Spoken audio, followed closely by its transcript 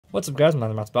What's up, guys? My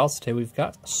name is Balls. Today we've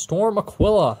got Storm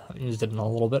Aquila. I haven't used it in a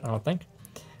little bit, I don't think.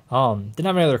 Didn't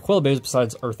have any other Aquila bays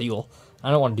besides Earth Eagle.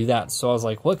 I don't want to do that, so I was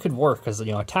like, what could work? Because,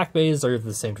 you know, attack bays are either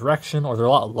the same direction or they're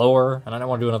a lot lower, and I don't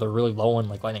want to do another really low one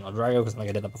like Lightning on Drago, because I think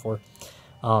I did that before.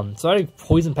 So I did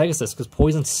Poison Pegasus, because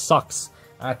Poison sucks.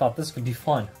 And I thought this could be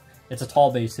fun. It's a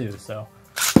tall bay too, so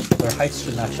their heights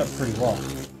should match up pretty well.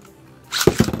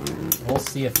 We'll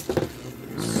see if...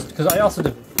 Because I also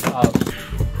did...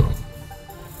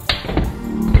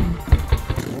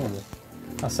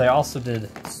 I also did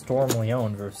Storm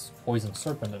Leon versus Poison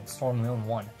Serpent, and Storm Leon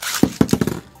won.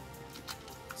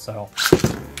 So,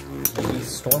 maybe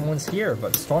Storm wins here,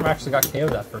 but Storm actually got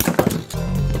KO'd that first time.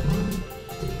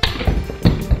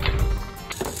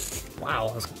 Wow,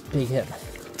 that was a big hit.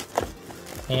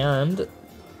 And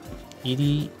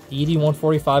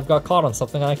ED145 got caught on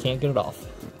something and I can't get it off.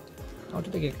 How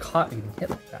did they get caught getting hit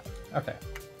like that? Okay.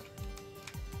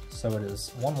 So it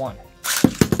is 1-1.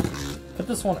 Put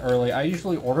this one early. I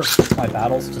usually order my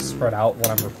battles to spread out when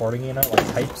I'm recording, you know, like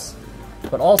types.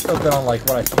 But also been on like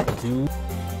what I think to do.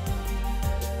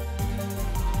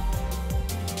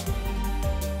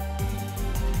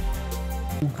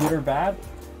 Good or bad.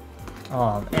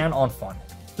 And on fun.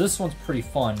 This one's pretty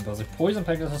fun because like Poison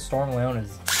Pegasus Storm Leon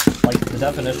is like the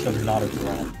definition of not a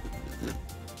draw.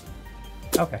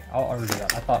 Okay, I'll redo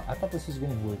that. I thought this was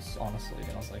getting loose, honestly,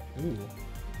 and I was like, ooh.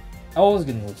 Oh, it was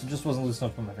getting loose. It just wasn't loose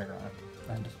enough to put my finger on it.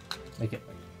 And make it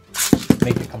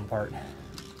come apart.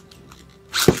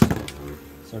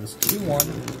 So it is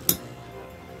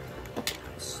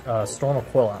 2-1. Storm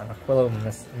Aquila, and Aquila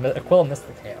missed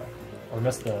the KO, or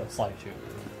missed the slide shoot.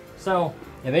 So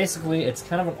yeah, basically, it's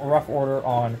kind of a rough order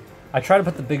on. I try to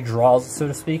put the big draws, so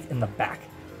to speak, in the back.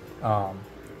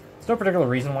 There's no particular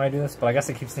reason why I do this, but I guess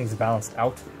it keeps things balanced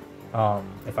out.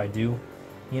 If I do.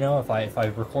 You know, if I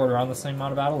record around the same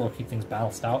amount of battle, it'll keep things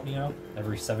balanced out, you know,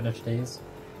 every 7-ish days.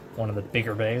 One of the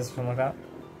bigger bays, something like that.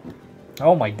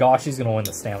 Oh my gosh, he's gonna win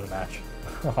the stamina match.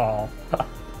 Oh.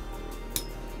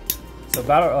 So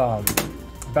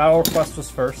battle request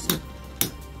was first.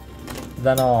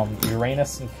 Then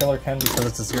Uranus and Killer Ken, because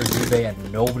it's a 0G bay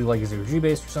and nobody likes 0G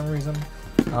bays for some reason.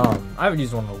 I haven't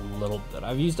used one in a little bit.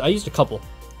 I used a couple,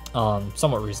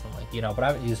 somewhat recently, you know, but I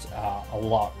haven't used a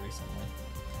lot recently.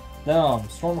 Then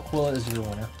Storm Aquila is your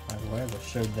winner, by the way, as I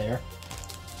showed there.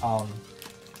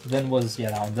 Then was,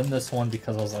 yeah, that one. Then this one,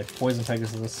 because I was like, Poison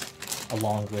Pegasus,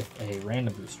 along with a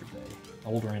random booster bay,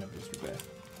 old random booster bay.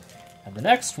 And the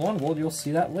next one, well, you'll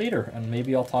see that later, and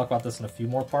maybe I'll talk about this in a few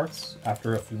more parts,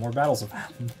 after a few more battles have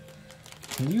happened.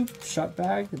 Can you shut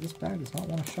bag? This bag does not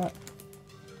want to shut.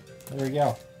 There we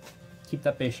go. Keep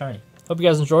that bay shiny. Hope you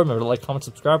guys enjoyed. Remember to like, comment,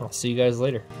 subscribe, and I'll see you guys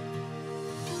later.